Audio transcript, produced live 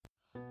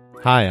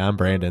Hi, I'm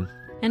Brandon.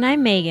 And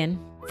I'm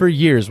Megan. For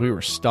years, we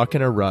were stuck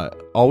in a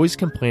rut, always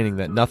complaining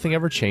that nothing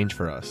ever changed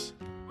for us.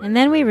 And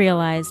then we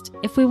realized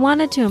if we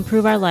wanted to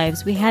improve our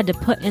lives, we had to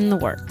put in the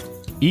work.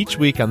 Each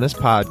week on this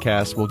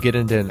podcast, we'll get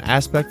into an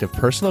aspect of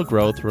personal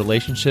growth,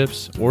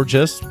 relationships, or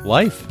just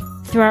life.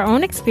 Through our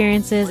own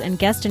experiences and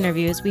guest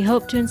interviews, we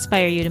hope to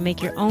inspire you to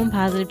make your own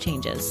positive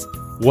changes.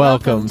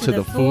 Welcome to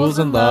the Fools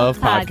in Love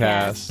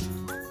podcast.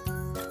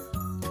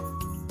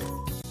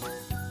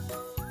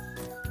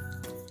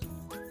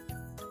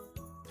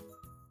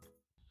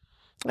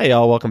 Hey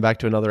y'all, welcome back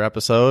to another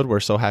episode. We're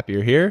so happy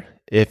you're here.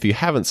 If you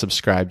haven't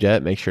subscribed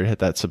yet, make sure to hit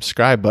that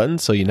subscribe button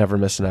so you never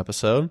miss an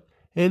episode.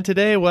 And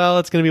today, well,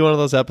 it's going to be one of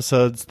those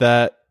episodes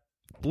that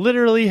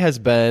literally has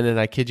been, and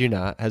I kid you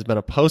not, has been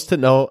a post-it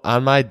note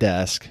on my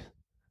desk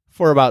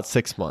for about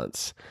 6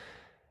 months.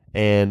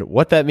 And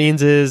what that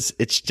means is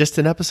it's just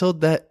an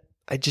episode that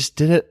I just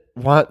didn't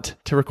want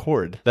to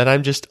record, that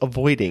I'm just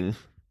avoiding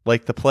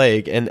like the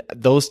plague. And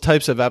those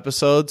types of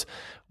episodes,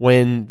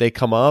 when they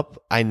come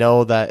up, I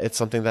know that it's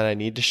something that I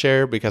need to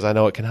share because I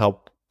know it can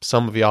help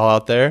some of y'all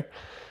out there.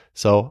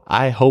 So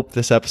I hope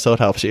this episode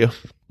helps you.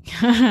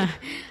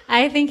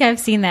 I think I've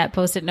seen that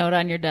post-it note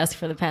on your desk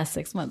for the past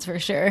 6 months for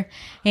sure.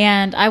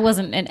 And I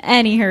wasn't in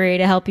any hurry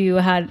to help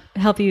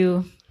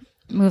you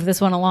move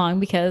this one along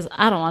because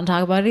I don't want to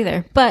talk about it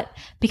either. But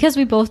because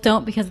we both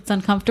don't, because it's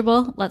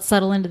uncomfortable, let's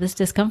settle into this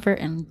discomfort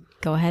and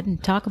go ahead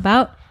and talk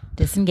about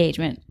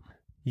disengagement.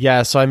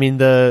 Yeah, so I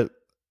mean,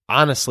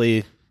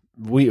 honestly,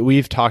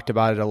 we've talked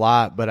about it a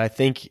lot, but I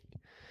think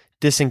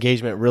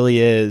disengagement really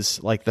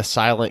is like the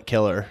silent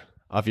killer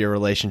of your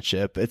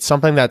relationship. It's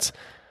something that's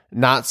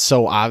not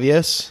so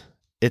obvious.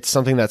 It's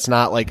something that's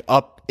not like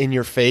up in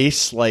your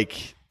face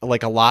like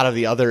a lot of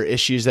the other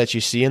issues that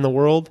you see in the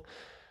world,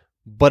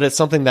 but it's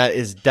something that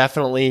is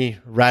definitely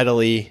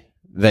readily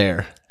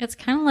there. It's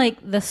kind of like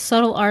the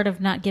subtle art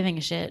of not giving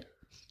a shit.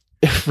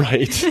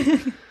 Right.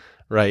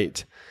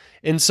 Right.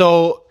 And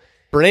so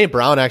Brené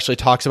Brown actually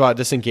talks about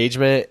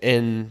disengagement,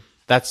 and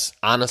that's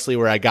honestly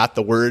where I got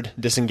the word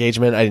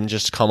disengagement. I didn't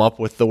just come up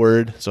with the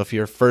word. So if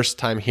you're first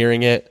time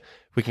hearing it,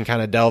 we can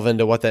kind of delve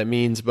into what that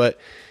means. But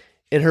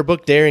in her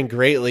book, Daring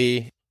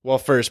Greatly, well,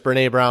 first,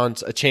 Brené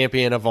Brown's a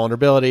champion of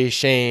vulnerability,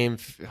 shame,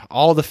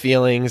 all the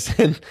feelings.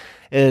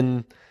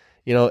 And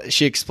you know,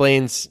 she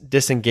explains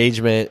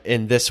disengagement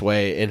in this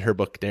way in her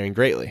book, Daring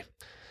Greatly.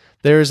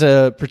 There's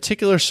a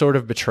particular sort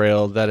of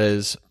betrayal that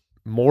is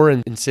more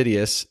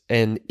insidious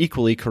and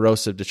equally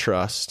corrosive to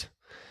trust.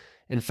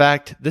 In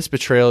fact, this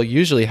betrayal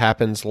usually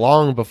happens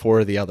long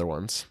before the other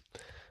ones.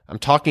 I'm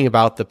talking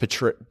about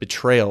the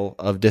betrayal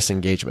of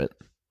disengagement,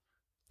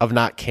 of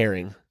not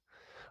caring,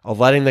 of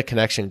letting the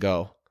connection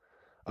go,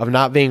 of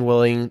not being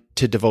willing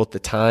to devote the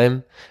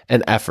time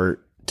and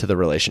effort to the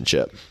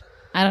relationship.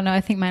 I don't know.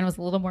 I think mine was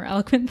a little more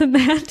eloquent than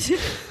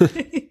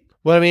that.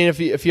 Well, I mean,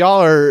 if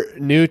y'all are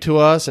new to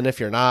us, and if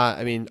you're not,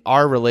 I mean,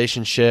 our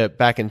relationship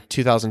back in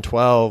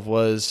 2012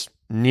 was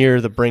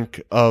near the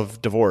brink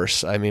of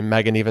divorce. I mean,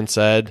 Megan even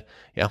said,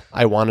 yeah,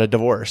 I want a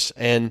divorce.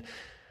 And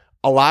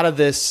a lot of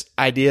this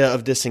idea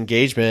of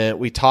disengagement,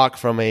 we talk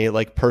from a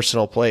like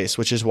personal place,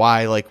 which is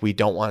why like we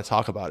don't want to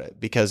talk about it,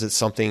 because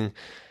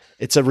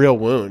it's a real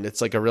wound.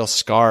 It's like a real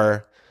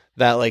scar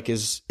that like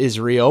is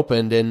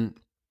reopened. And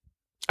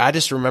I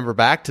just remember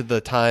back to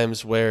the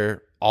times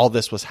where all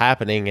this was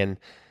happening, and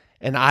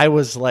I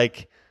was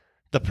like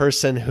the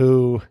person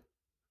who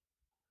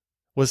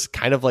was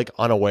kind of like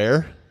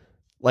unaware.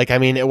 Like, I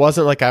mean, it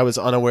wasn't like I was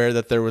unaware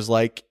that there was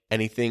like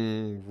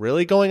anything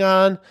really going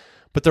on,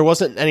 but there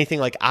wasn't anything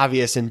like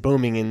obvious and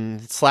booming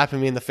and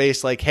slapping me in the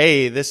face like,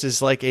 hey, this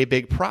is like a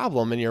big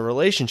problem in your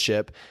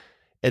relationship.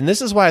 And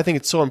this is why I think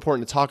it's so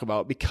important to talk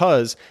about,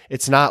 because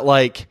it's not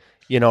like,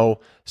 you know,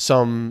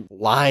 some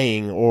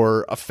lying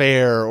or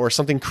affair or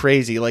something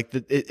crazy. Like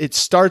it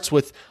starts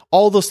with,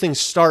 all those things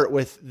start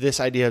with this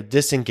idea of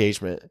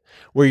disengagement,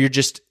 where you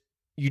just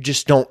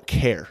don't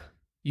care.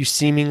 You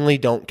seemingly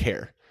don't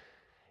care.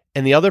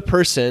 And the other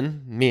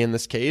person, me in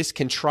this case,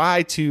 can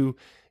try to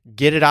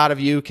get it out of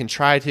you, can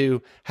try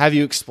to have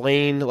you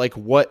explain like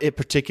what it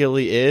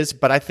particularly is.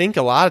 But I think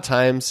a lot of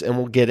times, and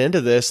we'll get into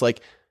this,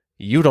 like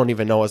you don't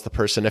even know as the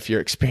person, if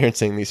you're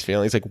experiencing these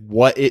feelings, like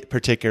what it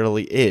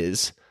particularly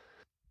is.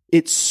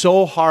 It's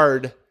so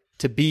hard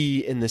to be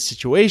in this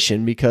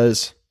situation,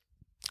 because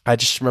I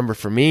just remember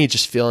for me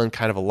just feeling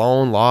kind of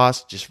alone,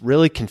 lost, just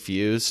really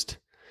confused,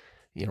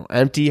 you know,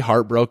 empty,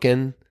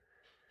 heartbroken.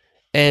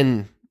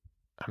 And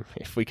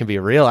if we can be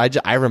real,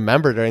 I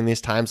remember during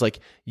these times, like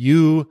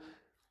you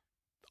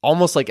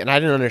almost like, and I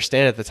didn't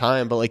understand at the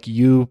time, but like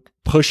you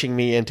pushing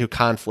me into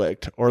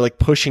conflict, or like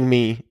pushing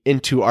me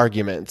into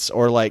arguments,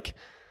 or like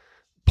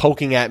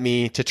poking at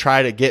me to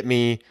try to get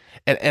me.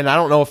 And I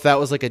don't know if that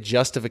was like a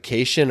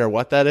justification or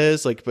what that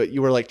is, like, but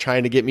you were like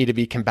trying to get me to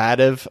be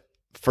combative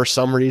for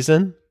some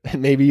reason.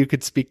 And maybe you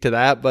could speak to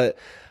that. But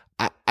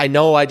I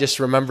know I just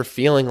remember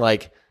feeling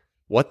like,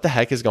 what the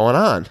heck is going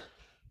on?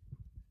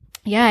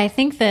 Yeah, I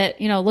think that,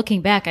 you know,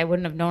 looking back, I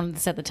wouldn't have known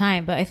this at the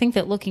time, but I think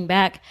that looking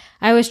back,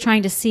 I was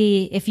trying to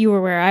see if you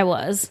were where I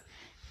was.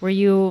 Were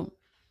you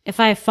if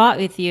I fought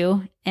with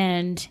you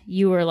and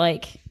you were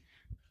like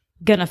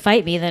gonna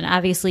fight me, then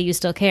obviously you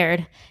still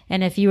cared.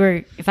 And if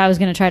I was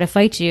gonna try to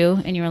fight you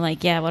and you were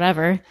like, yeah,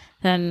 whatever,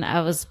 then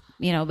I was,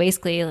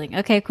 basically like,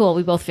 okay, cool,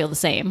 we both feel the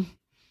same.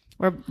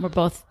 We're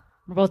both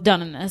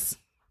done in this.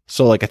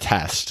 So like a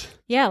test.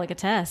 Yeah, like a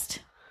test.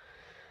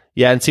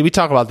 Yeah, and see, we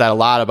talk about that a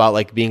lot, about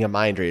like being a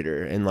mind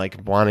reader and like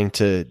wanting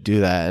to do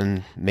that.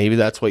 And maybe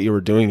that's what you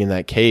were doing in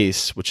that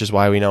case, which is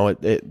why we know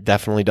it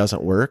definitely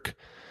doesn't work,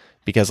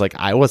 because like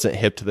I wasn't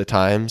hip to the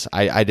times.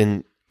 I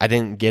didn't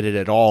get it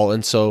at all.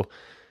 And so,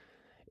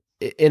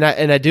 and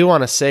I do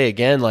want to say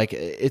again, like,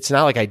 it's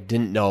not like I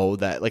didn't know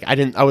that, like I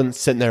wasn't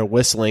sitting there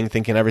whistling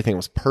thinking everything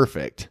was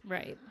perfect.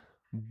 Right.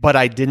 But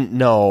I didn't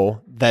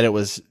know that it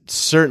was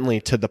certainly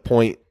to the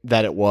point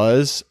that it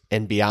was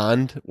and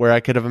beyond where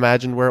I could have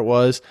imagined where it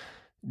was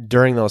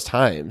during those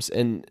times.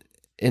 And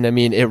I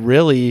mean, it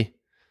really,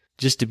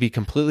 just to be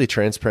completely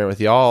transparent with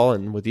y'all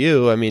and with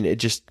you, I mean,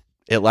 it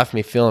left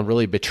me feeling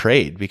really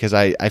betrayed, because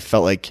I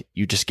felt like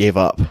you just gave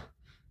up.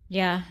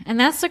 Yeah. And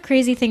that's the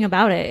crazy thing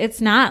about it.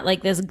 It's not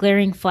like this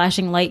glaring,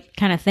 flashing light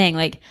kind of thing.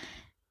 Like,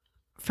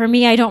 for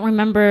me, I don't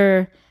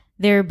remember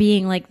there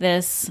being like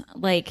this,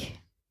 like,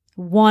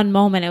 one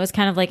moment. It was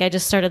kind of like I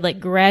just started like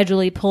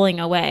gradually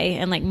pulling away,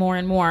 and like more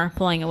and more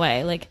pulling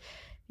away, like,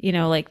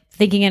 like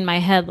thinking in my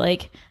head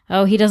like,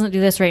 oh, he doesn't do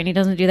this right and he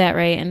doesn't do that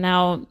right, and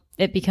now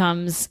it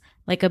becomes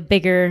like a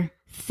bigger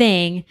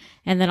thing,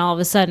 and then all of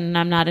a sudden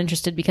I'm not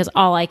interested because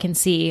all I can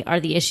see are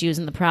the issues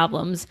and the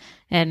problems,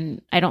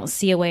 and I don't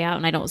see a way out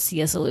and I don't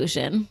see a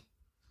solution.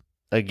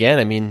 Again,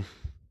 I mean,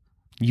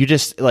 you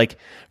just, like,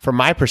 from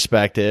my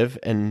perspective,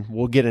 and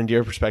we'll get into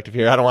your perspective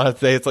here, I don't want to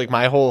say it's like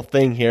my whole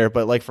thing here,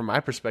 but like from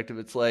my perspective,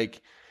 it's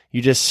like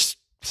you just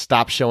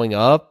stop showing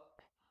up,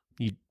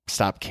 you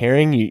stop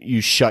caring,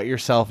 you shut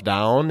yourself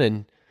down,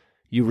 and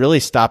you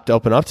really stopped to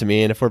open up to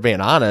me. And if we're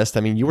being honest,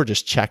 I mean, you were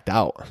just checked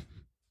out.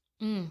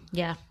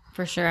 Yeah,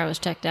 for sure. I was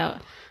checked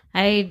out.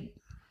 I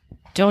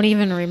don't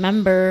even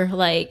remember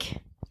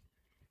like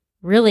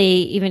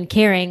really even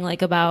caring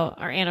like about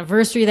our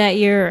anniversary that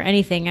year or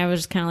anything. I was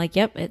just kind of like,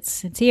 yep,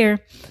 it's here.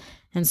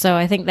 And so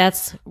I think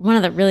that's one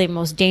of the really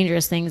most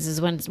dangerous things, is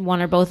when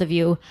one or both of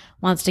you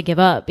wants to give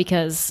up,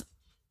 because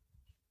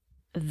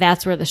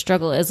that's where the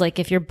struggle is. Like,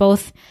 if you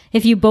both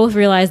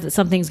realize that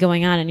something's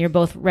going on and you're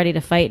both ready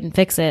to fight and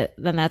fix it,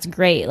 then that's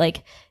great.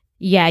 Like,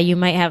 yeah, you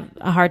might have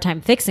a hard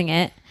time fixing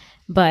it,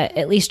 but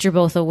at least you're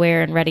both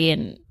aware and ready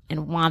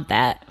and want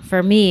that.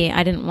 For me,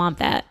 I didn't want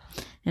that.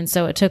 And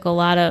so it took a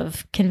lot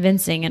of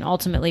convincing and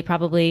ultimately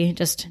probably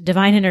just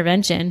divine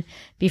intervention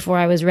before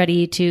I was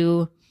ready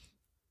to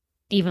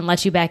even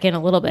let you back in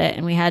a little bit.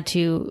 And we had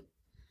to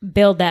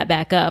build that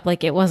back up.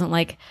 Like, it wasn't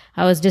like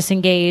I was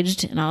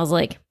disengaged and I was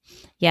like,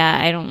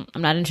 yeah,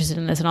 I'm not interested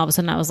in this. And all of a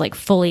sudden I was like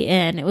fully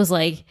in. It was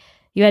like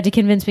you had to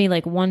convince me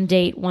like one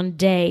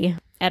day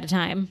at a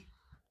time.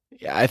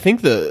 Yeah, I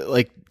think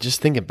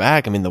just thinking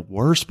back, I mean, the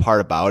worst part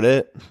about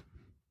it,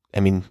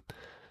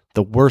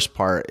 the worst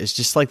part is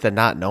just like the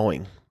not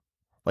knowing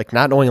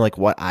like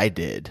what I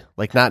did,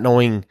 like not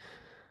knowing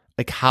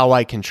like how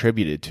I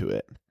contributed to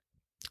it.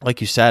 Like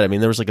you said, I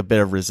mean, there was like a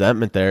bit of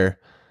resentment there,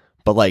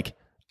 but like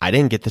I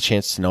didn't get the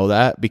chance to know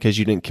that because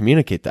you didn't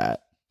communicate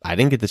that. I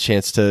didn't get the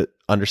chance to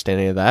understand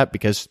any of that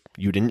because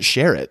you didn't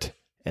share it.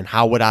 And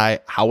how would I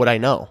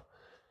know?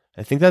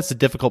 I think that's the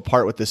difficult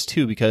part with this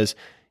too, because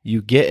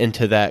you get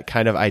into that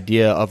kind of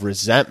idea of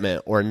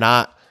resentment, or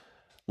not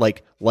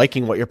like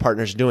liking what your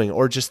partner's doing,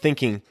 or just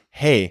thinking,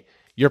 hey,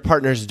 your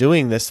partner's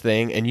doing this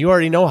thing and you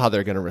already know how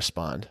they're going to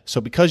respond.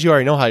 So because you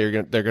already know how they're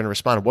going to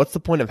respond, what's the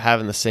point of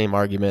having the same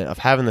argument, of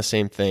having the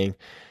same thing?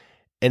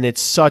 And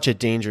it's such a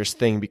dangerous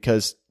thing,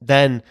 because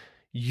then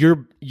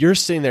you're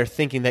sitting there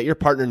thinking that your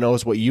partner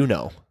knows what you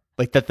know,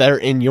 like that they're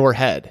in your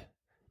head,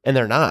 and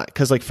they're not.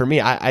 Because like for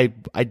me, I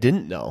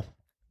didn't know.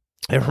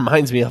 It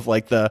reminds me of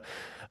like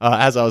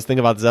as I was thinking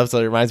about this episode,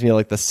 it reminds me of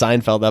like the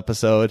Seinfeld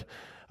episode.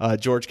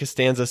 George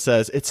Costanza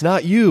says, "It's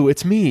not you,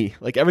 it's me."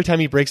 Like every time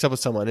he breaks up with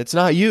someone, it's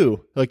not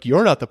you. Like,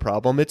 you're not the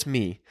problem, it's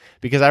me.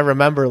 Because I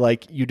remember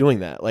like you doing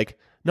that. Like,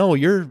 no,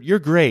 you're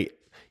great.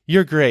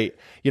 You're great.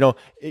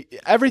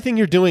 Everything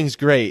you're doing is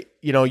great.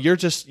 You're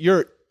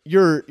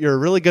a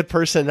really good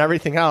person and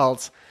everything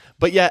else,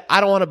 but yet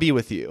I don't want to be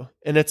with you.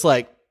 And it's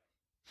like,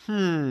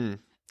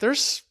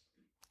 there's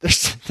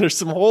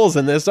some holes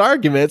in this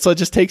argument. So it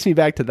just takes me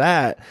back to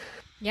that.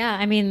 Yeah,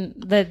 I mean,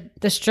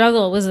 the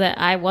struggle was that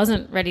I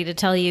wasn't ready to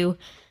tell you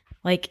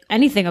like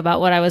anything about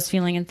what I was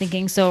feeling and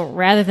thinking. So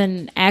rather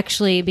than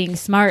actually being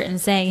smart and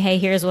saying, hey,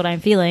 here's what I'm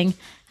feeling,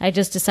 I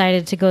just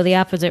decided to go the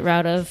opposite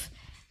route of,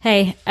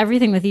 hey,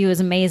 everything with you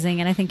is amazing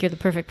and I think you're the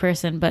perfect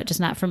person, but just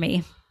not for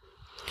me.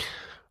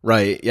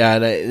 Right. Yeah.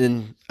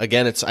 And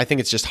again, I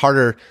think it's just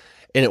harder,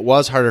 and it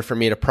was harder for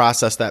me to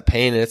process that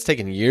pain, and it's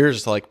taken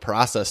years to like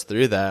process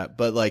through that.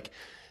 But like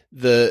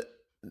the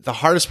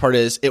hardest part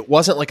is it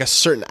wasn't like a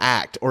certain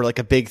act or like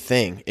a big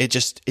thing. It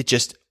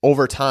just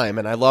over time.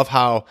 And I love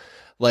how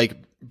like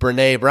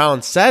Brene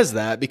Brown says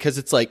that, because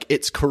it's like,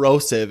 it's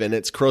corrosive, and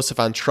it's corrosive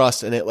on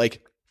trust, and it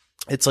like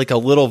it's like a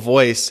little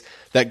voice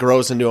that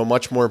grows into a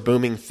much more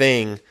booming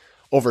thing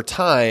over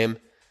time.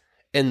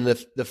 And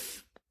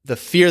the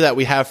fear that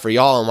we have for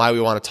y'all and why we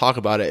want to talk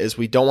about it is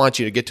we don't want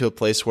you to get to a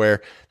place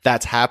where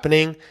that's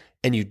happening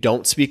and you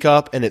don't speak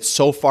up and it's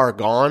so far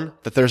gone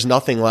that there's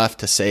nothing left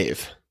to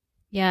save.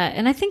 Yeah.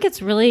 And I think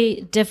it's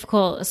really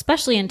difficult,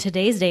 especially in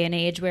today's day and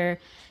age where,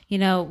 you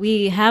know,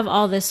 we have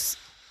all this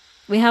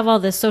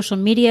social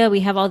media,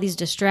 we have all these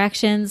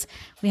distractions,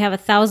 we have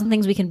 1,000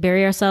 things we can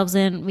bury ourselves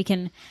in. We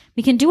can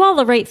do all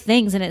the right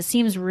things and it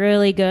seems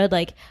really good.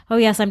 Like, oh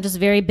yes, I'm just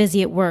very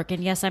busy at work.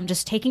 And yes, I'm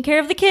just taking care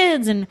of the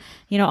kids and,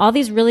 you know, all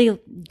these really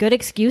good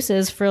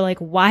excuses for like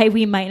why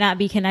we might not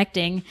be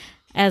connecting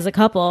as a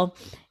couple.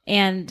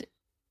 And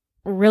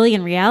really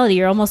in reality,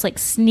 you're almost like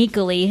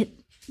sneakily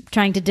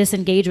trying to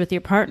disengage with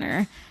your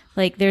partner.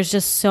 Like there's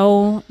just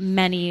so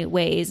many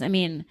ways. I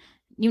mean,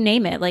 you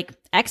name it, like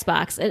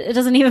Xbox. It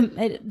doesn't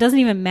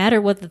even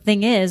matter what the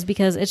thing is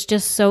because it's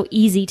just so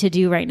easy to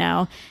do right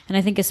now. And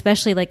I think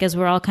especially like as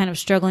we're all kind of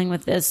struggling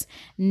with this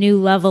new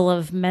level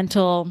of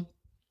mental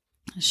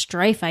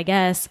strife, I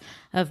guess,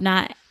 of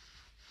not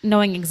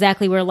knowing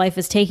exactly where life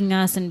is taking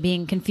us and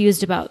being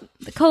confused about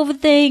the COVID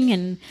thing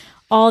and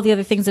all the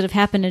other things that have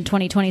happened in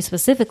 2020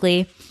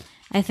 specifically,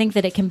 I think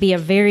that it can be a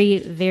very,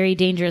 very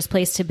dangerous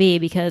place to be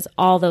because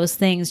all those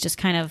things just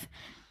kind of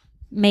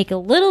make a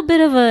little bit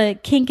of a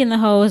kink in the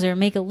hose or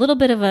make a little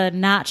bit of a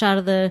notch out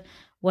of the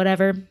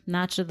whatever,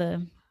 notch of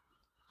the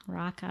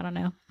rock, I don't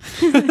know.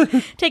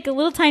 Take a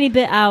little tiny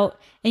bit out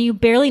and you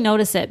barely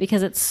notice it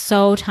because it's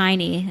so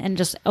tiny and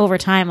just over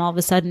time all of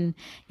a sudden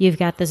you've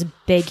got this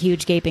big,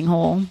 huge gaping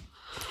hole.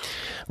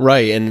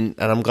 Right. And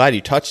I'm glad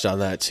you touched on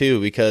that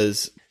too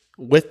because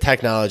with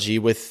technology,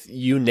 with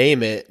you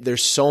name it,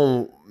 there's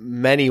so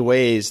many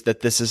ways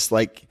that this is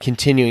like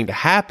continuing to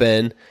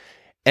happen.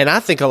 And I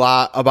think a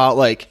lot about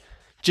like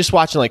just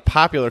watching like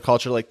popular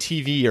culture, like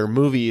TV or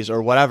movies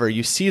or whatever,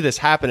 you see this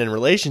happen in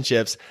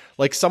relationships.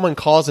 Like someone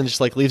calls and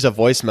just like leaves a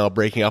voicemail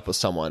breaking up with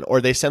someone,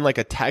 or they send like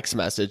a text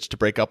message to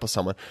break up with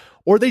someone,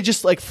 or they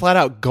just like flat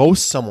out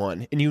ghost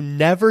someone and you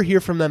never hear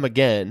from them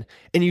again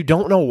and you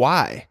don't know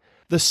why.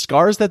 The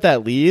scars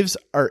that leaves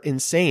are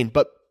insane.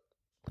 But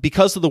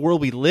because of the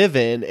world we live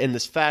in and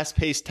this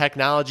fast-paced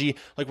technology,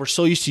 like we're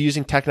so used to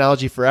using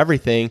technology for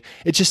everything,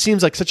 it just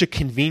seems like such a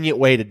convenient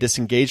way to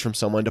disengage from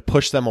someone, to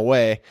push them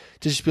away,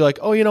 to just be like,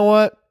 oh, you know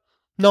what?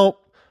 Nope,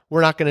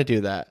 we're not going to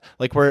do that.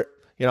 Like I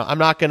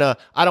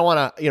don't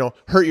want to,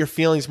 hurt your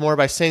feelings more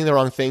by saying the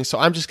wrong thing. So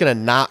I'm just going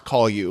to not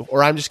call you,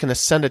 or I'm just going to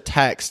send a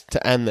text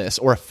to end this,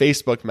 or a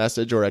Facebook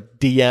message or a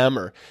DM,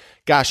 or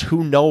gosh,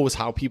 who knows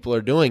how people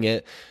are doing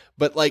it.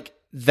 But like,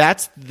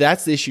 that's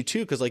the issue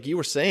too. Cause like you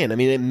were saying, I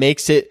mean,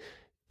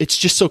 it's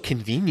just so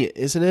convenient,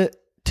 isn't it?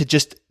 To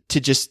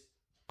just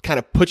kind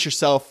of put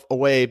yourself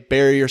away,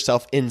 bury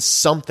yourself in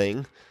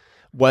something,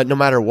 no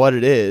matter what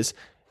it is,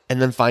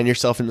 and then find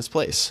yourself in this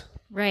place.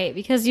 Right.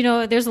 Because,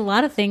 there's a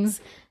lot of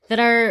things that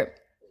are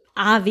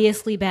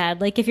obviously bad.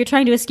 Like if you're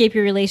trying to escape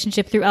your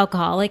relationship through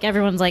alcohol, like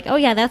everyone's like, oh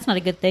yeah, that's not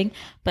a good thing.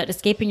 But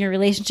escaping your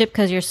relationship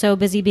because you're so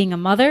busy being a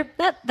mother,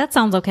 that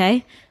sounds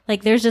okay.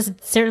 Like there's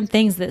just certain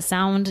things that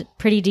sound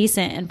pretty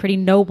decent and pretty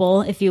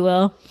noble, if you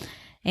will.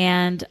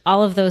 And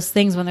all of those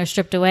things, when they're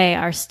stripped away,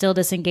 are still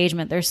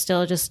disengagement. They're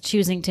still just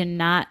choosing to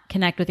not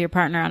connect with your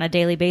partner on a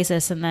daily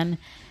basis. And then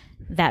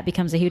that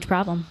becomes a huge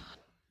problem.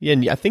 Yeah.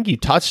 And I think you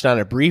touched on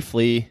it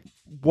briefly.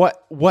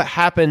 What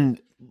happened,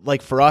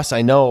 like for us,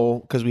 I know,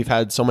 because we've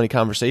had so many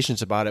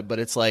conversations about it, but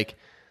it's like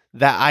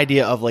that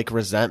idea of like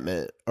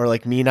resentment, or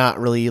like me not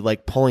really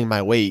like pulling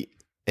my weight,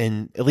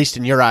 and at least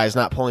in your eyes,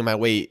 not pulling my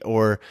weight,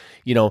 or,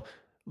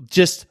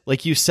 just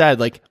like you said,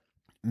 like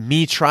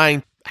me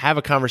trying to have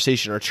a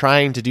conversation or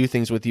trying to do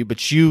things with you,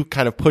 but you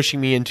kind of pushing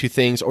me into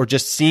things or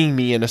just seeing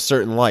me in a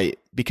certain light,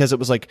 because it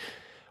was like,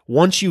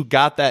 once you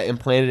got that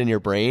implanted in your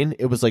brain,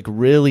 it was like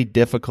really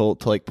difficult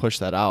to like push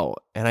that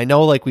out. And I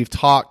know like we've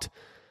talked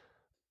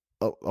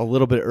a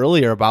little bit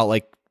earlier about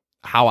like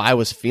how I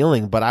was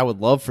feeling, but I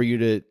would love for you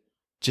to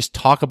just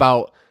talk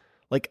about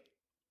like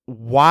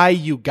why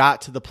you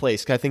got to the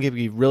place. 'Cause I think it'd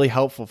be really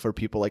helpful for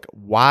people, like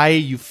why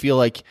you feel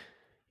like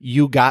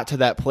you got to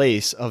that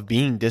place of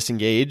being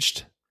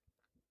disengaged,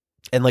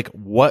 and like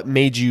what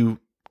made you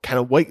kind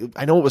of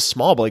I know it was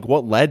small, but like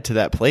what led to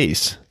that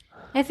place?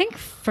 I think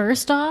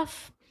first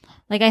off,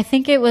 like I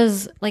think it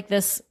was like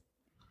this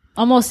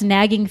almost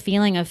nagging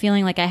feeling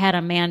like I had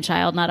a man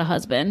child, not a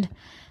husband.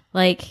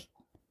 Like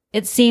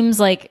it seems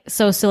like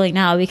so silly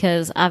now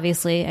because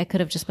obviously I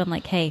could have just been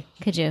like, hey,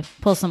 could you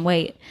pull some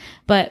weight?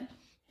 But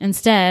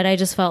instead I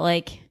just felt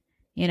like,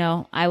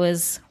 I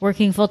was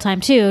working full time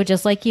too,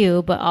 just like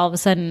you, but all of a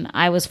sudden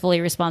I was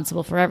fully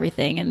responsible for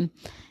everything. And,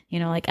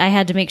 like I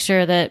had to make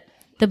sure that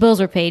the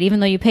bills were paid, even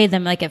though you paid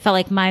them. Like it felt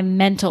like my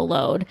mental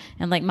load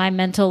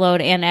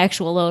and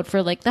actual load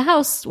for like the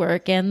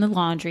housework and the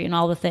laundry and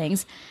all the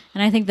things.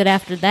 And I think that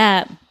after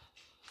that,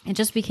 it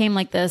just became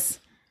like this,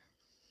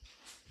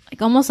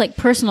 like almost like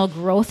personal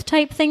growth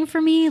type thing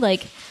for me,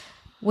 like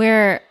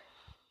where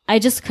I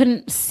just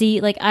couldn't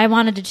see, like, I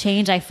wanted to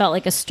change. I felt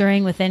like a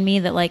stirring within me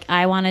that, like,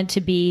 I wanted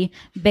to be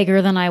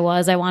bigger than I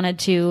was. I wanted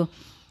to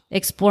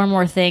explore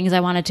more things.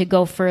 I wanted to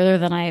go further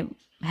than I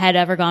had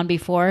ever gone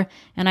before.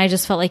 And I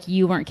just felt like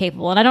you weren't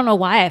capable. And I don't know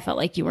why I felt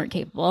like you weren't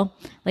capable.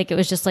 Like, it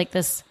was just like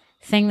this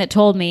thing that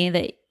told me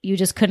that you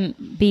just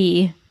couldn't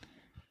be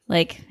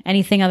like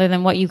anything other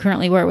than what you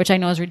currently were, which I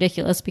know is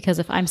ridiculous, because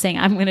if I'm saying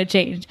I'm going to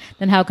change,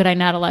 then how could I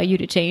not allow you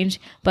to change?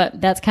 But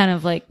that's kind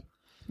of like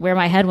where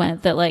my head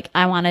went, that like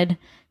I wanted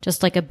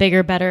just like a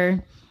bigger,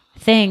 better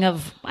thing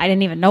of, I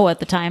didn't even know at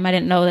the time. I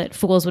didn't know that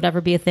Fools would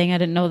ever be a thing. I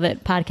didn't know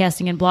that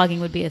podcasting and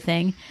blogging would be a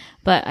thing,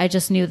 but I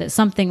just knew that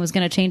something was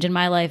going to change in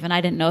my life, and I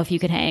didn't know if you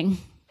could hang.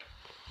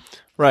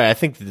 Right. I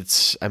think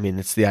it's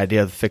the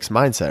idea of the fixed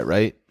mindset,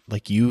 right?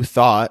 Like, you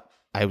thought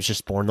I was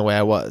just born the way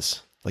I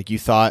was. Like, you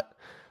thought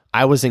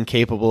I was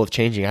incapable of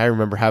changing. I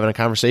remember having a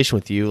conversation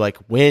with you, like,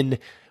 when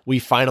we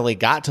finally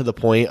got to the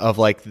point of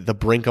like the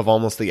brink of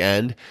almost the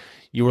end,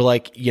 you were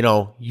like,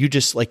 you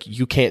just like,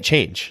 you can't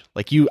change.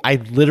 Like, I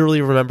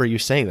literally remember you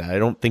saying that. I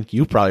don't think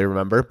you probably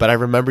remember, but I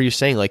remember you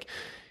saying like,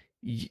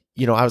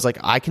 I was like,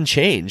 I can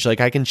change.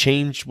 Like, I can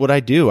change what I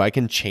do. I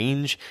can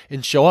change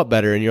and show up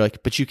better. And you're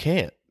like, but you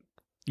can't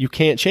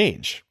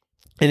change.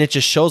 And it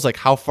just shows like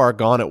how far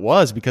gone it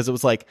was, because it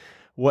was like,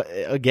 what,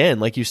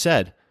 again, like you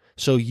said,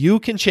 so you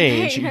can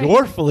change, Right.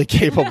 You're fully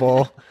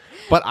capable,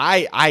 but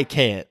I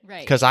can't,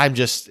 Right. because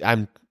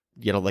I'm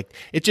like,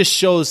 it just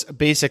shows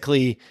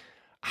basically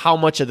how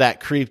much of that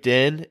creeped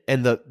in,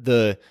 and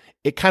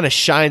it kind of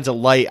shines a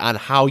light on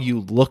how you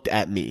looked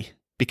at me,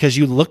 because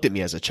you looked at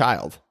me as a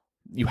child.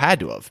 You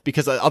had to have,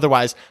 because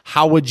otherwise,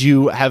 how would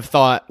you have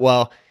thought,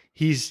 well,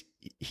 he's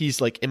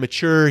like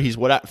immature, he's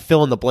what,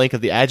 fill in the blank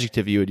of the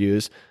adjective you would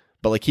use,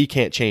 but like, he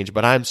can't change,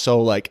 but I'm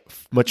so like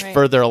much Right.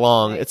 further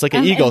along. Right. It's like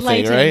an ego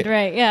thing, right?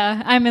 Right.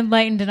 Yeah. I'm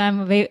enlightened, and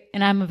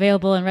I'm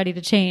available and ready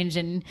to change,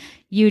 and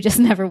you just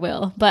never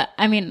will. But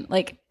I mean,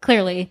 like,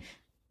 clearly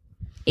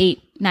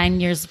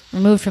 8-9 years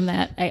removed from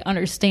that, I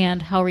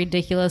understand how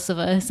ridiculous of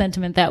a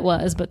sentiment that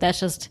was, but that's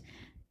just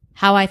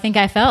how I think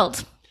I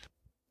felt.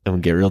 I'm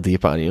gonna get real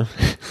deep on you.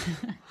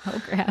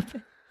 Oh crap.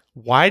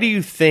 Why do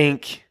you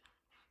think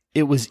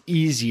it was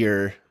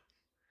easier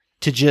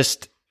to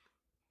just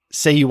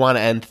say you want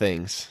to end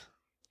things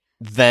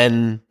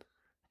than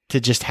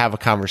to just have a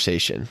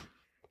conversation?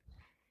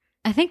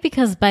 I think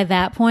because by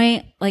that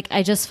point, like,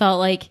 I just felt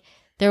like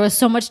there was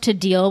so much to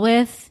deal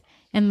with,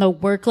 and the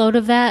workload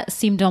of that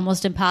seemed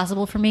almost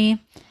impossible for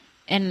me.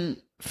 And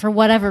for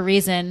whatever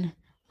reason,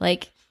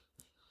 like,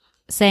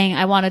 saying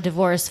I want a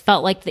divorce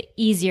felt like the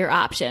easier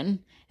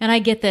option. And I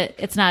get that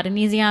it's not an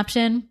easy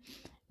option,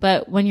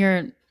 but when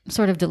you're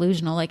sort of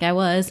delusional like I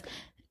was,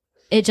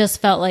 it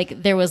just felt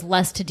like there was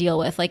less to deal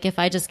with. Like, if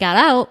I just got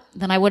out,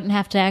 then I wouldn't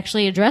have to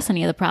actually address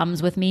any of the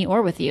problems with me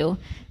or with you.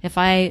 If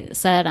I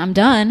said I'm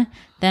done,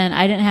 then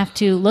I didn't have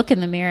to look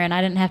in the mirror, and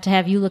I didn't have to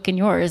have you look in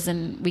yours,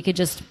 and we could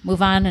just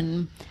move on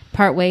and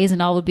part ways,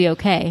 and all would be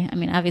okay. I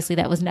mean, obviously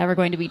that was never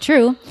going to be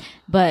true,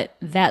 but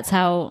that's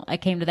how I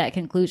came to that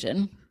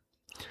conclusion.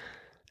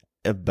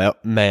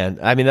 Man,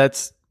 I mean,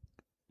 that's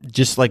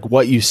just like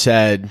what you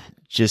said.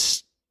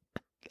 Just,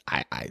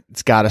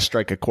 it's got to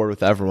strike a chord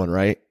with everyone,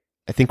 right?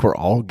 I think we're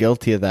all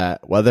guilty of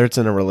that, whether it's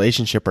in a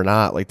relationship or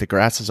not. Like, the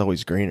grass is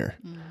always greener.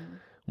 Mm-hmm.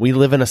 We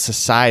live in a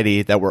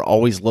society that we're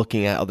always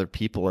looking at other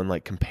people and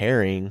like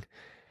comparing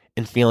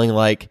and feeling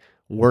like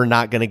we're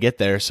not going to get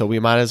there. So we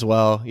might as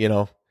well,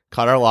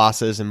 cut our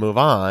losses and move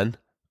on.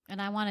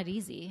 And I want it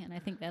easy. And I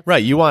think that's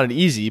right. You want it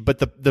easy.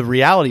 But the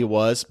reality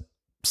was,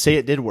 say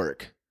it did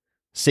work.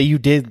 Say you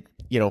did,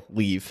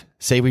 leave.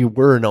 Say we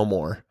were no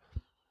more.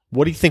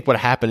 What do you think would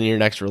happen in your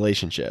next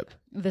relationship?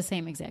 The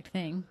same exact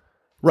thing.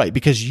 Right,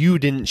 because you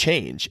didn't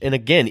change. And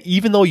again,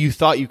 even though you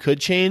thought you could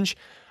change,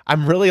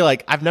 I'm really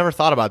like, I've never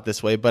thought about it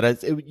this way,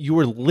 but you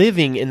were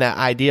living in that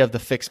idea of the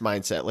fixed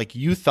mindset. Like,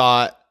 you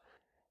thought,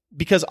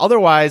 because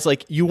otherwise,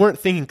 like, you weren't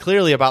thinking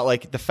clearly about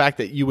like the fact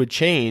that you would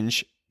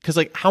change. Because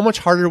like, how much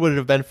harder would it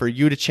have been for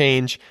you to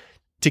change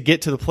to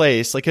get to the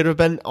place? Like, it would have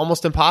been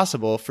almost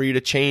impossible for you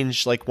to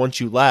change, like, once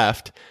you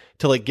left,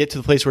 to like get to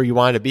the place where you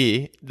wanted to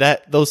be.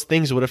 That those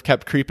things would have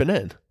kept creeping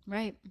in.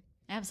 Right.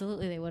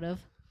 Absolutely, they would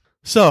have.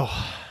 So,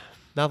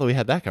 now that we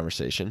had that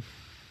conversation,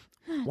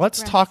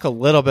 let's talk a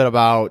little bit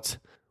about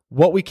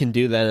what we can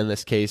do then in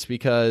this case,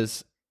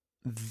 because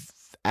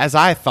as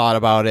I thought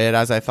about it,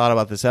 as I thought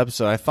about this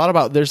episode, I thought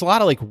about, there's a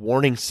lot of like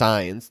warning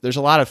signs. There's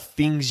a lot of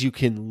things you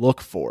can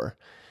look for,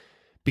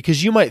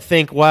 because you might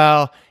think,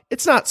 well,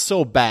 it's not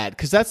so bad,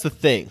 because that's the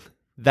thing.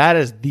 That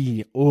is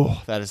the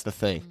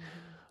thing. Mm-hmm.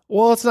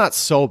 Well, it's not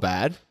so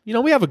bad.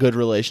 We have a good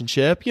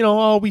relationship.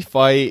 We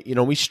fight,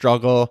 we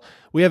struggle.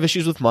 We have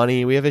issues with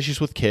money. We have issues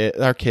with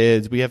our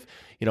kids. We have,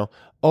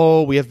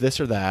 we have this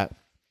or that.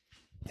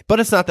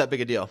 But it's not that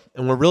big a deal.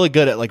 And we're really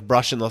good at like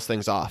brushing those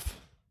things off.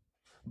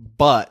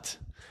 But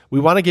we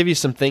want to give you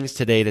some things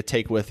today to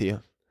take with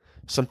you.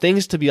 Some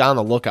things to be on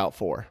the lookout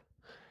for.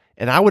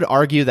 And I would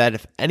argue that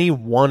if any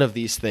one of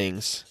these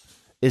things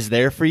is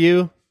there for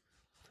you,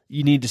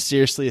 you need to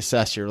seriously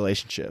assess your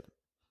relationship.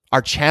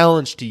 Our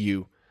challenge to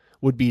you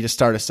would be to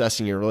start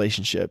assessing your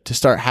relationship, to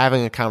start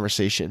having a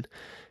conversation.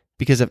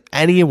 Because if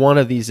any one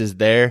of these is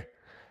there,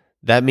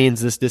 that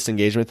means this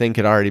disengagement thing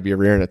could already be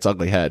rearing its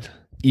ugly head,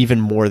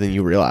 even more than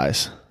you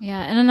realize.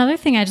 Yeah. And another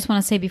thing I just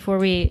want to say before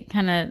we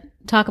kind of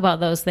talk about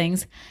those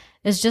things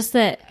is just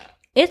that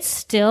it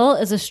still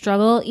is a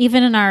struggle,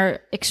 even in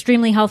our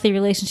extremely healthy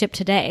relationship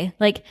today.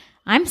 Like,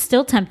 I'm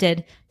still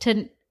tempted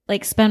to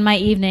like spend my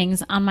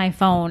evenings on my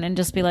phone and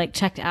just be like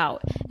checked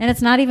out. And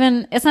it's not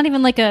even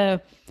like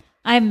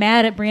I'm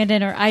mad at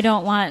Brandon or I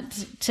don't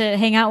want to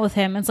hang out with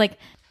him. It's like,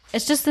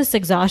 it's just this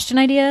exhaustion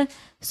idea.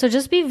 So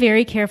just be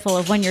very careful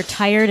of when you're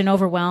tired and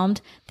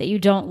overwhelmed that you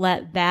don't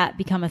let that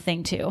become a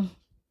thing too.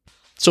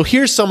 So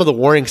here's some of the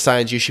warning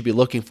signs you should be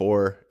looking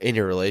for in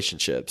your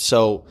relationship.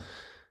 So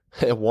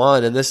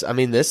one, and this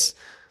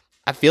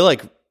I feel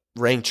like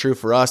rang true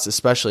for us,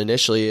 especially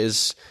initially,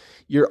 is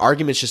your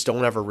arguments just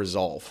don't ever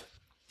resolve.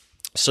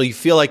 So you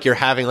feel like you're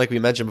having, like we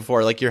mentioned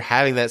before, like you're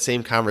having that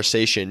same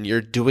conversation,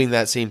 you're doing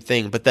that same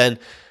thing, but then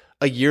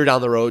a year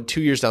down the road,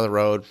 2 years down the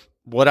road,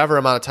 whatever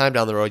amount of time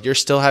down the road, you're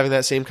still having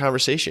that same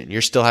conversation.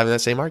 You're still having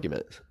that same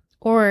argument.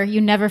 Or you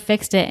never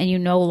fixed it and you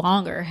no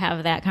longer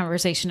have that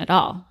conversation at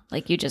all.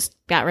 Like you just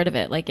got rid of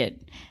it. Like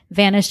it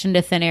vanished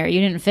into thin air.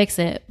 You didn't fix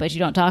it, but you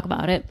don't talk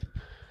about it.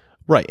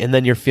 Right. And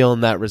then you're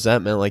feeling that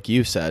resentment, like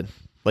you said.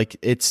 Like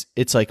it's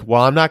like,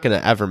 well, I'm not going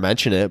to ever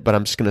mention it, but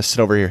I'm just going to sit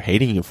over here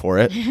hating you for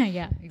it.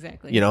 Yeah,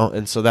 exactly. You know,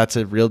 and so that's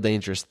a real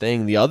dangerous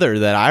thing. The other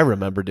that I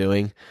remember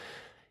doing,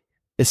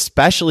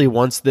 especially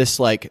once this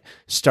like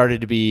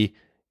started to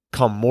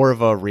become more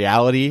of a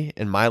reality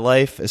in my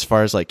life, as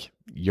far as like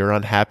your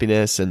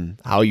unhappiness and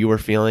how you were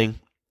feeling,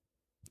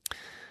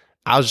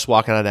 I was just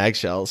walking on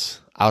eggshells.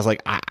 I was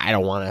like, I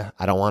don't want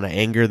to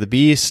anger the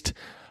beast.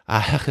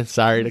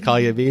 Sorry to call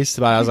you a beast,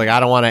 but I was like, I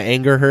don't want to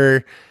anger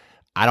her.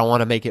 I don't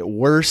want to make it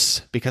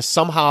worse, because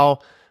somehow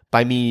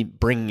by me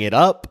bringing it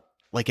up,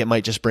 like it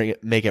might just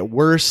make it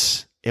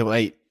worse. It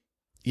might,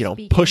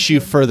 push you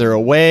further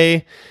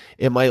away.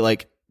 It might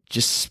like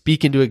just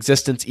speak into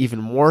existence even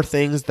more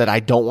things that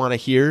I don't want to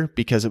hear,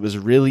 because it was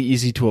really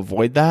easy to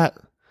avoid that.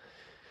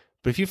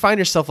 But if you find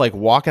yourself like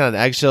walking on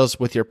eggshells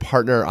with your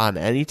partner on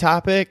any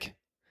topic,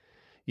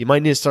 you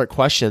might need to start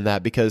questioning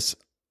that, because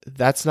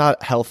that's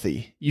not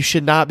healthy. You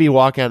should not be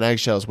walking on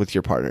eggshells with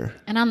your partner.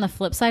 And on the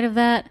flip side of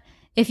that,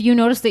 if you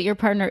notice that your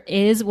partner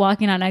is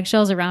walking on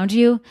eggshells around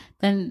you,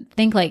 then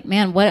think like,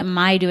 man, what am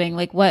I doing?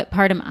 Like, what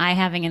part am I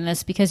having in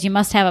this? Because you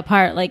must have a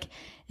part. Like,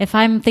 if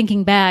I'm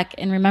thinking back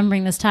and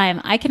remembering this time,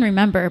 I can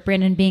remember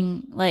Brandon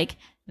being like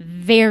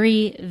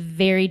very,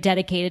 very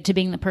dedicated to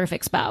being the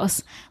perfect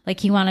spouse. Like,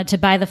 he wanted to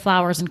buy the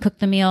flowers and cook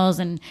the meals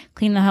and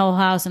clean the whole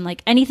house, and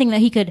like anything that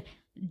he could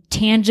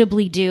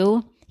tangibly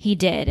do, he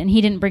did. And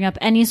he didn't bring up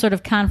any sort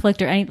of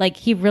conflict or any, like,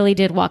 he really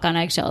did walk on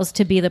eggshells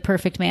to be the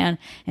perfect man.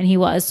 And he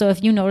was. So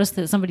if you notice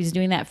that somebody's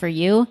doing that for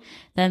you,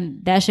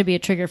 then that should be a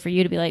trigger for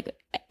you to be like,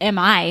 am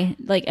I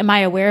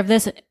aware of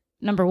this?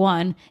 Number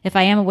one, if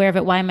I am aware of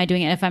it, why am I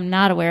doing it? If I'm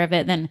not aware of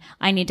it, then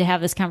I need to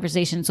have this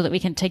conversation so that we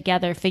can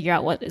together figure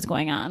out what is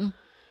going on.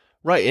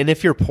 Right. And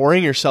if you're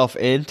pouring yourself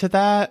into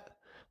that,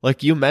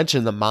 like you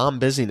mentioned, the mom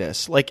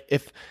busyness, like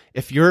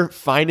if you're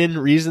finding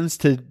reasons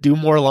to do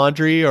more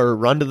laundry or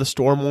run to the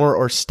store more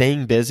or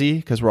staying busy,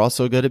 because we're all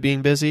so good at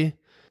being busy,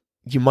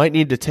 you might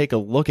need to take a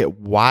look at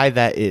why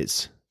that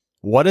is.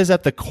 What is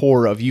at the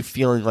core of you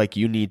feeling like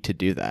you need to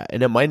do that?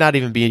 And it might not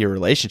even be in your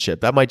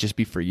relationship. That might just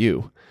be for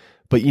you.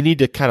 But you need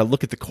to kind of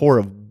look at the core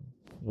of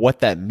what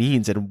that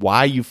means and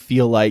why you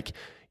feel like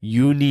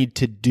you need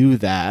to do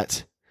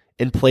that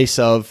in place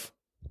of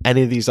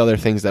any of these other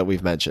things that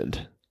we've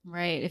mentioned.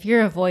 Right. If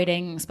you're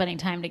avoiding spending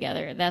time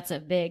together, that's a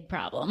big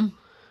problem.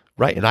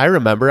 Right. And I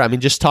remember,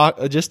 just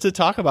to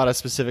talk about a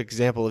specific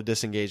example of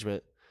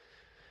disengagement.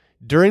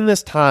 During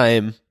this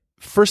time,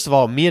 first of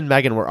all, me and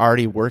Megan were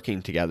already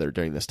working together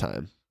during this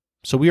time.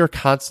 So we were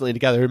constantly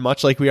together,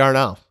 much like we are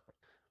now.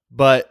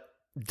 But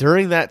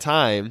during that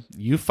time,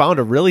 you found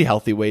a really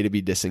healthy way to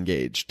be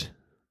disengaged.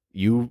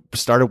 You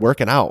started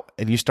working out,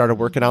 and you started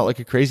working out like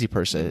a crazy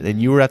person,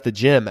 and you were at the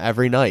gym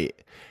every night.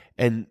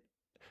 And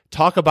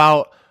talk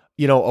about,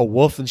 a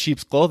wolf in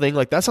sheep's clothing.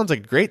 Like, that sounds like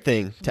a great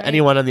thing to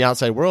anyone in the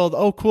outside world.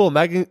 Oh, cool.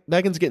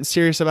 Megan's getting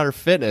serious about her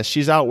fitness.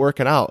 She's out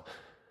working out.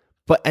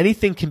 But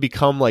anything can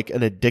become like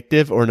an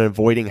addictive or an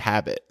avoiding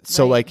habit.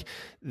 So like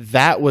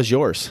that was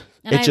yours.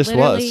 And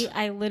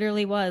I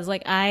literally was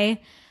like, I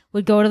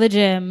would go to the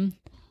gym,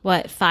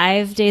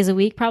 5 days a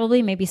week,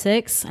 probably, maybe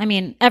 6. I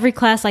mean, every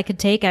class I could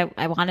take,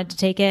 I wanted to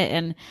take it.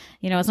 And,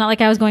 it's not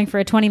like I was going for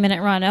a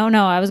 20-minute run. Oh,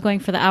 no, I was going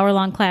for the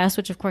hour-long class,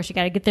 which, of course, you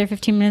got to get there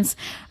 15 minutes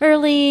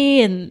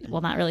early. And,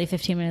 well, not really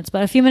 15 minutes,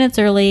 but a few minutes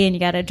early. And you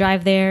got to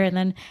drive there. And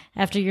then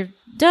after you're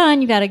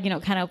done, you got to,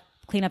 kind of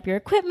clean up your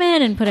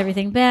equipment and put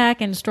everything back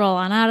and stroll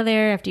on out of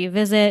there after you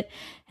visit.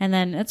 And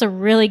then it's a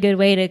really good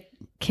way to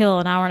kill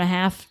an hour and a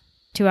half,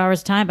 2 hours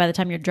of time by the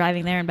time you're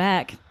driving there and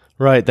back.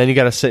 Right. Then you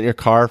got to sit in your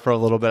car for a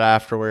little bit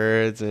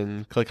afterwards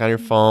and click on your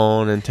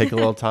phone and take a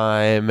little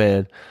time.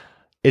 And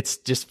it's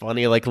just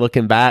funny, like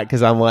looking back,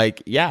 because I'm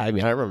like, yeah, I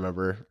mean, I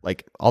remember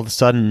like all of a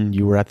sudden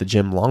you were at the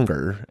gym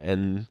longer,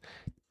 and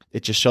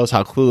it just shows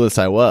how clueless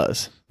I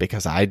was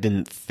because I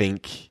didn't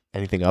think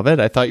anything of it.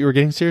 I thought you were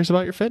getting serious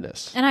about your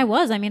fitness. And I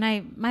was. I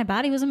mean, my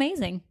body was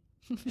amazing.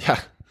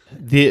 Yeah.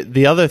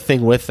 The other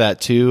thing with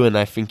that too, and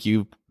I think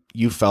you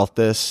felt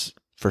this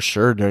for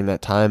sure during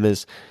that time,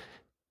 is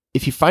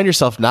if you find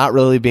yourself not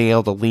really being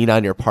able to lean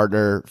on your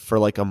partner for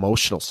like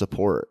emotional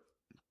support,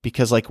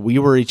 because like we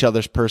were each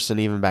other's person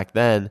even back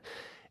then.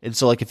 And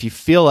so like if you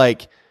feel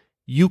like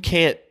you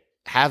can't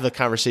have the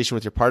conversation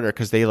with your partner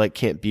because they like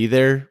can't be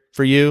there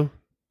for you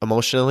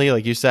emotionally,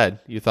 like you said,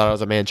 you thought I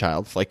was a man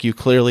child. Like you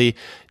clearly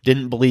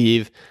didn't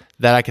believe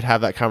that I could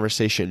have that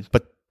conversation.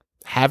 But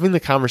having the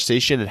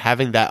conversation and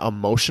having that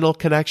emotional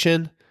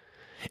connection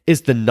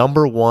is the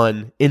number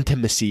one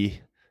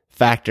intimacy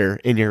factor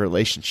in your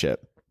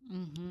relationship.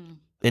 Mm-hmm.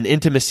 And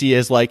intimacy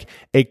is like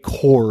a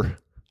core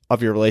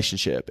of your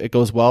relationship. It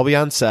goes well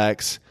beyond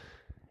sex.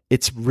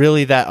 It's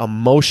really that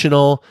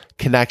emotional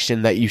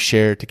connection that you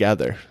share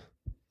together.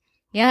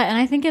 Yeah, and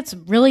I think it's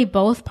really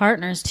both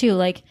partners too.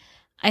 Like,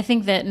 I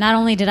think that not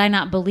only did I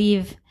not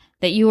believe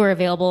that you were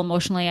available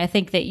emotionally, I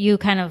think that you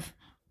kind of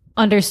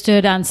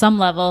understood on some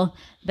level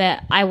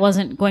that I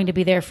wasn't going to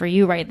be there for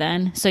you right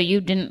then. So you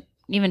didn't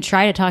even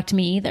try to talk to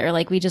me either.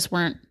 Like we just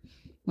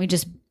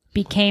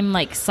became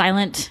like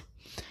silent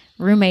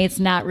roommates,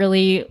 not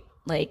really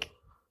like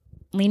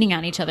leaning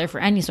on each other for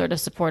any sort of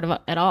support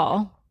at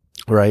all.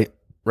 Right.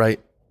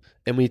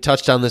 And we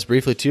touched on this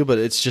briefly too, but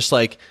it's just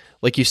like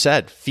you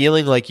said,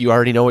 feeling like you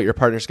already know what your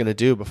partner's going to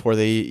do before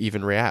they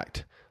even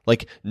react.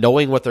 Like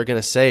knowing what they're going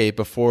to say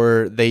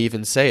before they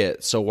even say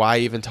it. So why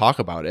even talk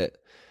about it?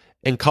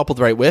 And coupled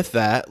right with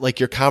that,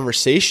 like your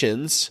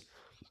conversations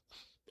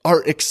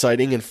aren't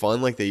exciting and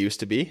fun like they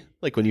used to be,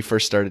 like when you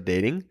first started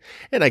dating.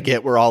 And I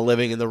get we're all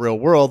living in the real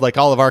world. Like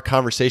all of our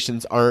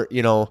conversations aren't,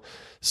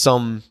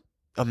 some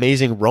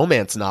amazing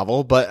romance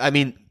novel. But I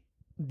mean,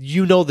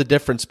 the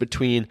difference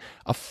between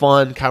a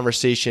fun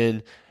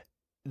conversation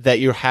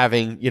that you're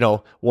having,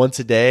 once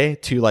a day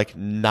to like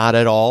not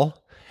at all.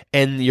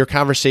 And your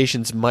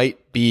conversations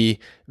might be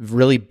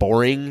really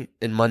boring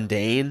and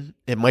mundane.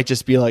 It might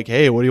just be like,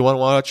 hey, what do you want to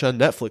watch on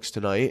Netflix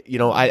tonight?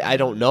 I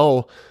don't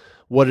know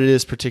what it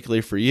is particularly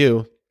for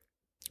you.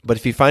 But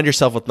if you find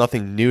yourself with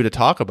nothing new to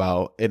talk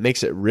about, it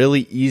makes it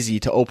really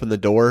easy to open the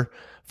door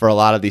for a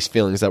lot of these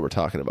feelings that we're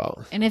talking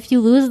about. And if you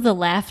lose the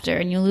laughter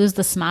and you lose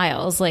the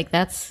smiles, like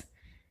that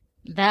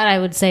I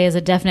would say is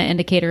a definite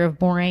indicator of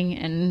boring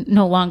and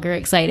no longer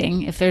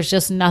exciting. If there's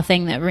just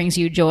nothing that brings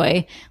you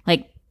joy,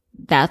 like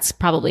that's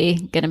probably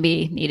going to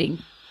be needing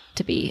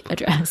to be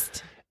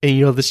addressed.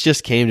 And this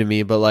just came to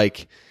me, but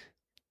like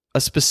a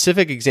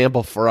specific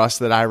example for us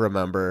that I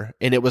remember,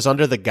 and it was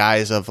under the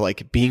guise of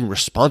like being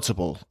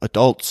responsible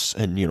adults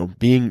and,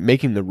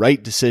 making the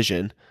right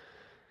decision,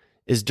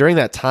 is during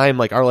that time,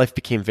 like our life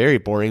became very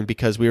boring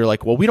because we were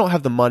like, well, we don't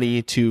have the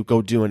money to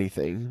go do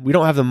anything. We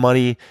don't have the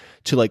money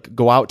to like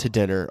go out to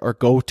dinner or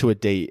go to a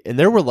date. And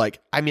there were like,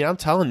 I mean, I'm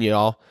telling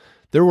y'all,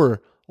 there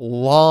were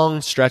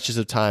long stretches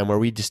of time where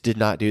we just did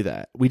not do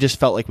that. We just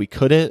felt like we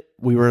couldn't.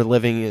 We were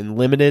living in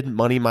limited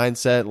money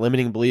mindset,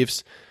 limiting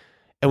beliefs.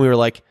 And we were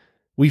like,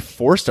 we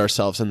forced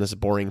ourselves in this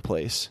boring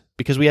place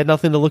because we had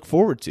nothing to look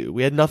forward to.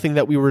 We had nothing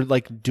that we were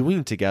like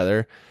doing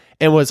together,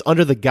 and was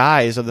under the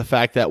guise of the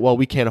fact that, well,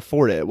 we can't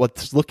afford it.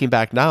 What's looking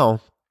back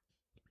now,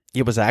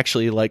 it was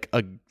actually like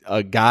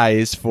a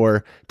guise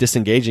for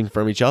disengaging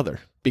from each other,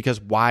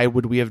 because why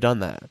would we have done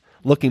that?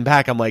 Looking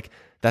back, I'm like,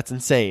 that's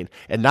insane.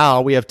 And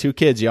now we have 2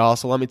 kids, y'all.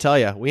 So let me tell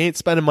you, we ain't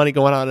spending money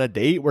going on a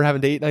date. We're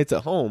having date nights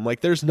at home.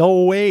 Like there's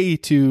no way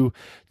to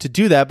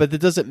do that, but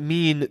that doesn't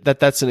mean that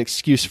that's an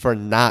excuse for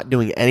not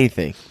doing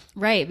anything.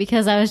 Right.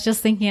 Because I was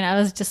just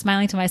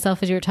smiling to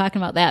myself as you were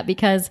talking about that,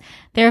 because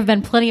there have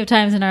been plenty of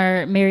times in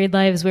our married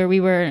lives where we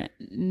were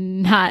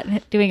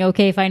not doing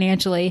okay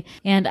financially.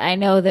 And I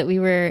know that we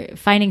were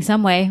finding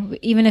some way,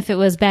 even if it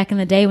was back in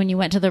the day when you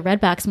went to the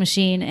Redbox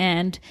machine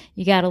and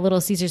you got a Little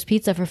Caesars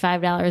pizza for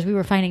 $5, we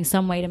were finding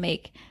some way to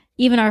make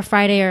even our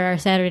Friday or our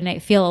Saturday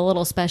night feel a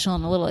little special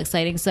and a little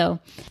exciting. So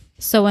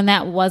when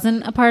that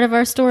wasn't a part of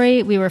our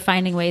story, we were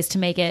finding ways to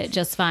make it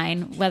just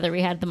fine, whether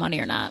we had the money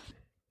or not.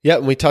 Yeah,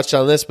 and we touched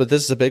on this, but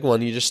this is a big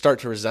one. You just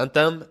start to resent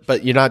them,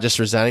 but you're not just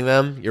resenting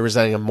them, you're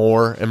resenting them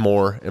more and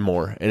more and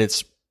more. And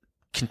it's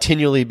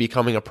continually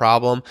becoming a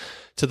problem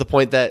to the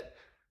point that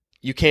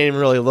you can't even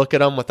really look at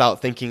them without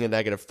thinking a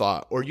negative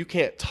thought, or you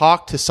can't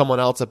talk to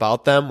someone else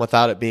about them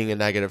without it being a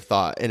negative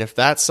thought. And if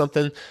that's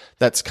something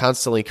that's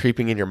constantly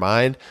creeping in your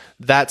mind,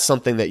 that's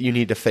something that you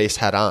need to face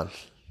head on.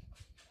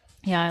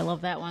 Yeah, I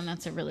love that one.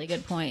 That's a really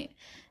good point.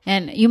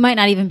 And you might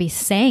not even be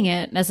saying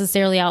it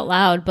necessarily out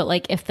loud, but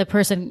like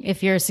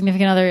if your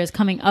significant other is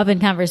coming up in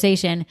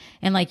conversation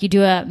and like you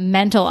do a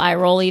mental eye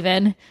roll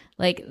even,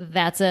 like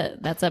that's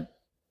a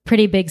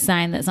pretty big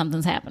sign that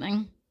something's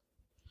happening.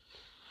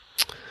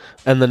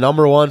 And the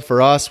number one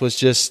for us was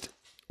just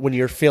when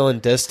you're feeling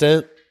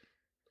distant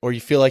or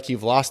you feel like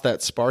you've lost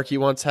that spark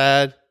you once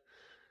had.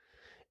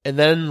 And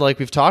then like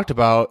we've talked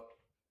about,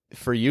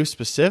 for you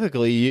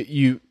specifically,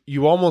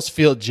 you almost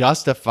feel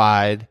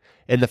justified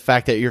in the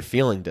fact that you're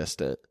feeling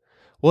distant.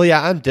 Well,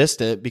 yeah, I'm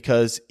distant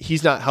because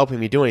he's not helping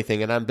me do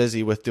anything and I'm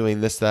busy with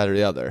doing this, that, or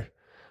the other.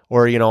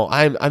 Or,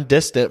 I'm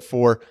distant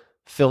for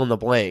fill in the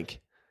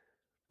blank.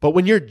 But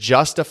when you're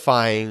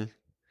justifying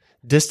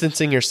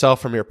distancing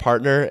yourself from your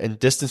partner and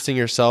distancing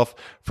yourself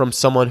from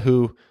someone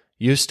who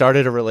you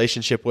started a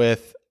relationship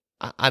with,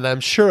 and I'm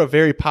sure a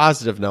very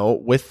positive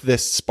note, with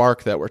this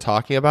spark that we're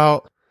talking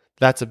about,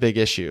 that's a big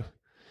issue.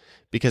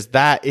 Because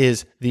that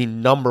is the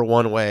number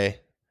one way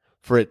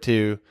for it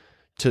to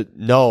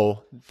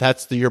know,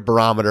 that's your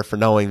barometer for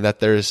knowing that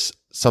there's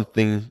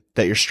something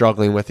that you're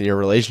struggling with in your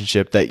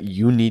relationship that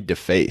you need to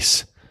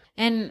face.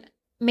 And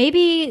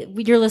maybe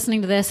you're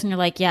listening to this and you're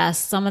like, yes,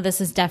 some of this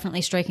is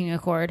definitely striking a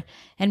chord.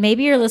 And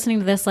maybe you're listening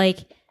to this like,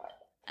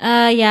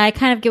 yeah, I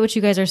kind of get what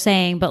you guys are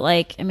saying, but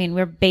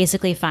we're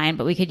basically fine,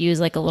 but we could use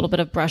like a little bit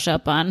of brush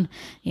up on,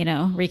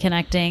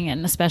 reconnecting.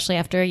 And especially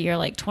after a year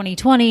like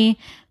 2020,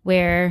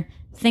 where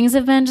things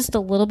have been just a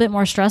little bit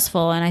more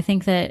stressful. And I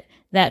think that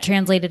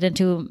translated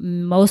into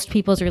most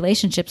people's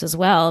relationships as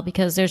well,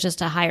 because there's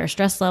just a higher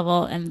stress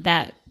level and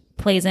that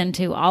plays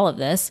into all of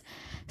this.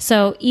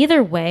 So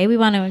either way, we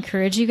want to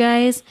encourage you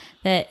guys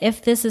that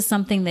if this is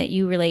something that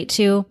you relate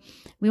to,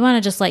 we want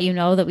to just let you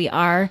know that we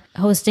are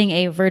hosting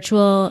a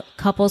virtual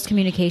couples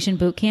communication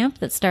boot camp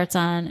that starts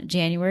on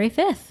January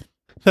 5th.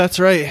 That's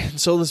right.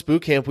 So in this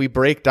boot camp, we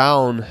break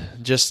down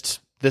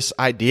just this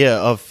idea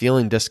of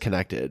feeling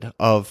disconnected,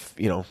 of,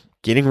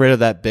 getting rid of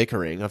that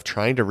bickering, of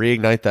trying to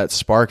reignite that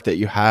spark that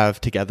you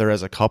have together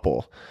as a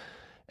couple.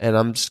 And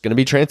I'm just going to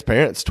be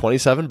transparent. It's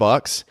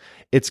 $27.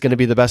 It's going to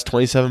be the best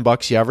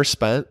 $27 you ever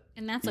spent.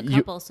 And that's a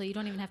couple, so you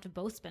don't even have to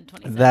both spend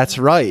 $27. That's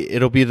right.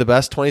 It'll be the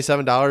best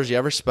 $27 you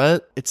ever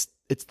spent. It's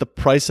the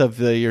price of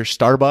your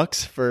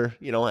Starbucks for,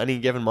 any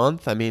given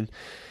month. I mean,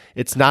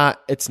 it's not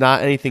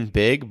anything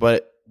big,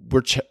 but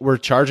we're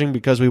charging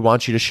because we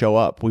want you to show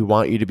up. We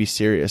want you to be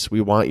serious.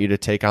 We want you to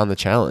take on the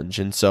challenge.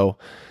 And so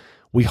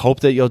we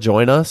hope that you'll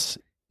join us.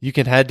 You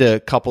can head to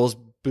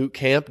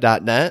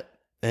couplesbootcamp.net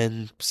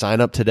and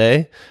sign up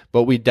today,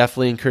 but we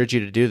definitely encourage you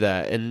to do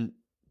that. And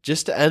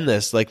just to end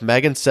this, like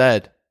Megan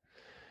said,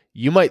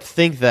 you might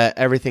think that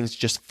everything's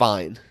just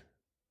fine,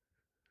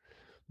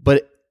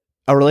 but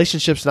a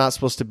relationship's not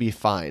supposed to be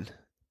fine.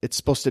 It's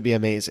supposed to be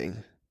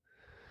amazing.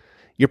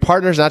 Your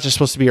partner's not just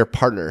supposed to be your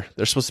partner.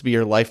 They're supposed to be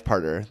your life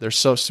partner. They're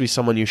supposed to be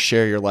someone you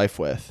share your life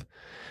with.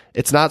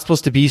 It's not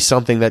supposed to be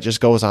something that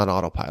just goes on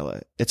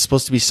autopilot. It's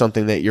supposed to be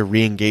something that you're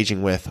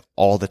re-engaging with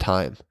all the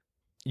time.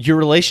 Your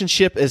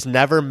relationship is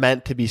never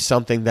meant to be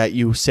something that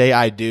you say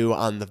I do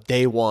on the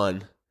day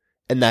one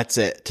and that's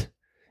it.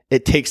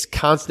 It takes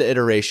constant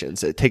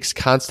iterations. It takes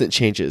constant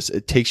changes.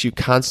 It takes you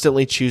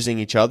constantly choosing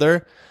each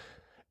other.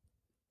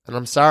 And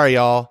I'm sorry,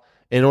 y'all.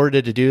 In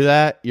order to do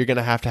that, you're going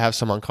to have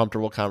some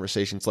uncomfortable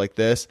conversations like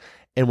this.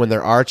 And when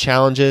there are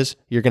challenges,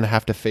 you're going to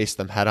have to face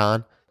them head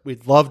on.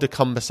 We'd love to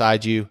come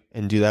beside you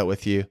and do that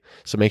with you.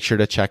 So make sure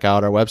to check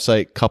out our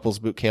website,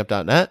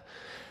 couplesbootcamp.net.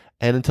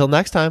 And until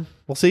next time,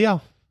 we'll see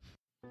y'all.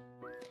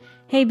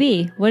 Hey,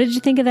 B, what did you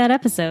think of that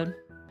episode?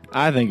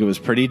 I think it was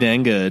pretty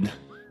dang good.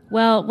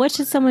 Well, what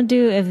should someone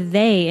do if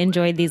they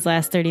enjoyed these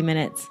last 30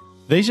 minutes?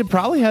 They should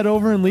probably head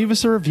over and leave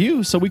us a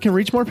review so we can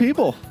reach more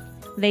people.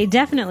 They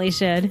definitely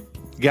should.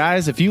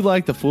 Guys, if you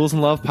like the Fools in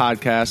Love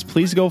podcast,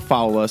 please go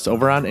follow us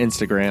over on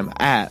Instagram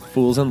at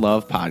Fools in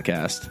Love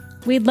Podcast.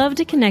 We'd love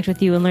to connect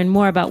with you and learn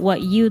more about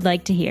what you'd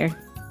like to hear.